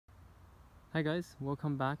Hi guys,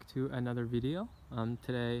 welcome back to another video.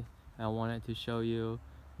 Today I wanted to show you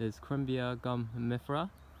this Corymbia gummifera,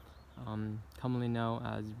 commonly known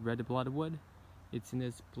as red bloodwood. It's in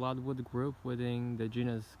this bloodwood group within the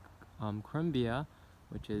genus Corymbia,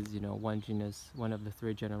 which is one of the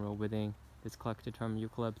three genera within this collected term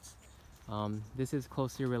eucalypts. This is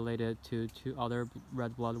closely related to two other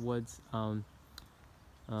red bloodwoods.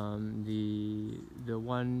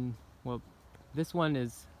 This one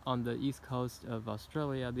is on the east coast of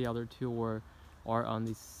Australia. The other two are on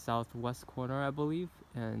the southwest corner, I believe,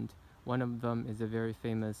 and one of them is a very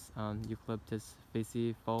famous Eucalyptus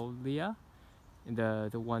facifolia, the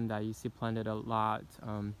one that you see planted a lot,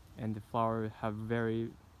 and the flowers have very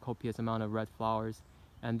copious amount of red flowers.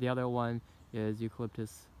 And the other one is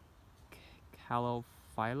Eucalyptus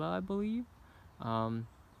calophylla, I believe,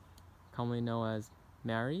 commonly known as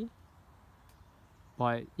Mary.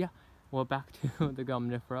 But yeah, well, back to the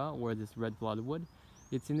gummifera, or this red bloodwood.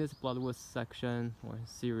 It's in this bloodwood section or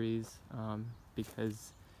series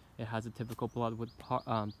because it has a typical bloodwood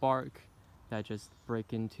bark that just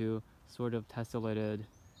break into sort of tessellated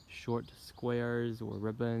short squares or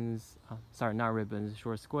ribbons. Sorry, not ribbons,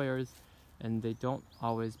 short squares, and they don't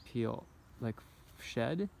always peel, like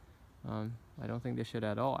shed. I don't think they should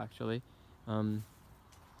at all, actually.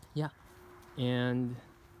 Yeah, and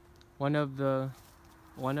one of the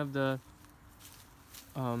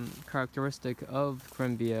characteristic of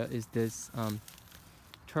Corymbia is this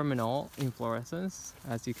terminal inflorescence.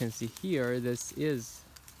 As you can see here, this is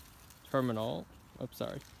terminal.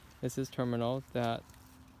 This is terminal, that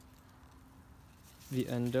the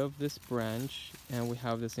end of this branch, and we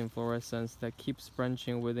have this inflorescence that keeps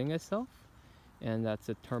branching within itself, and that's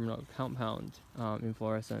a terminal compound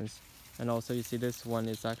inflorescence. And also you see this one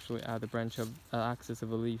is actually at the branch of axis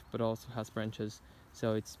of a leaf, but also has branches,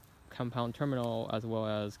 so it's compound terminal as well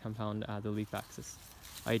as compound at the leaf axis.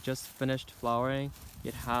 I just finished flowering.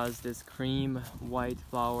 It has this cream white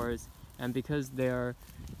flowers, and because their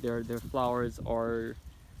flowers are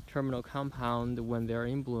terminal compound when they're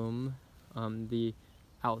in bloom, the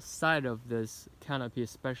outside of this canopy,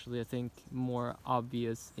 especially I think more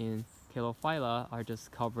obvious in calophylla, are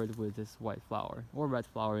just covered with this white flower, or red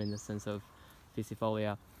flower in the sense of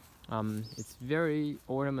facifolia. It's very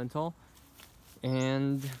ornamental,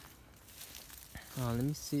 and let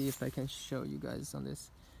me see if I can show you guys on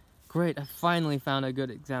this. Great, I finally found a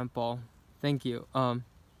good example. Thank you. Well,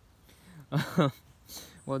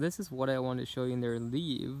 this is what I want to show you in their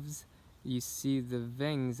leaves. You see the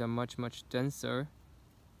veins are much denser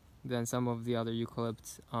than some of the other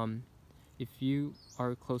eucalypts. If you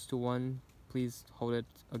are close to one, please hold it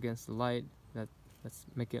against the light. Let's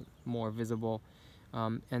make it more visible.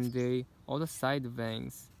 And all the side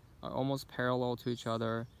veins are almost parallel to each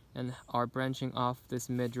other and are branching off this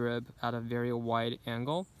midrib at a very wide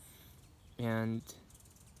angle. And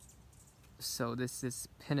so this is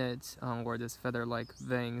pinnate, where this feather-like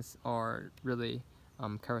veins are really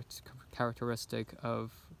characteristic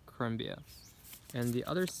of Corymbia. And the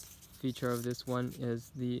other feature of this one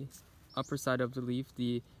is the upper side of the leaf,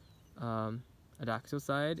 the adaxial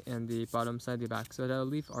side, and the bottom side, the back side of the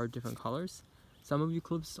leaf, are different colors. Some of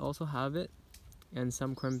eucalypts also have it, and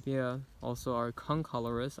some Corymbia also are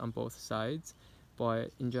concolorous on both sides,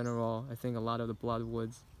 but in general, I think a lot of the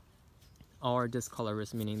bloodwoods are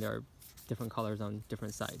discolorous, meaning they're different colors on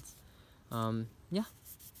different sides. Yeah,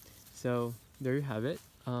 so there you have it.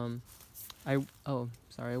 I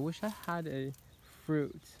wish I had a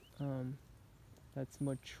fruit that's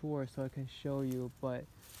mature so I can show you, but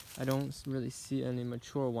I don't really see any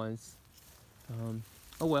mature ones.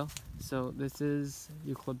 Oh well, so this is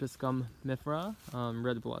Eucalyptus gummifera,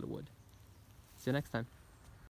 red bloodwood. See you next time.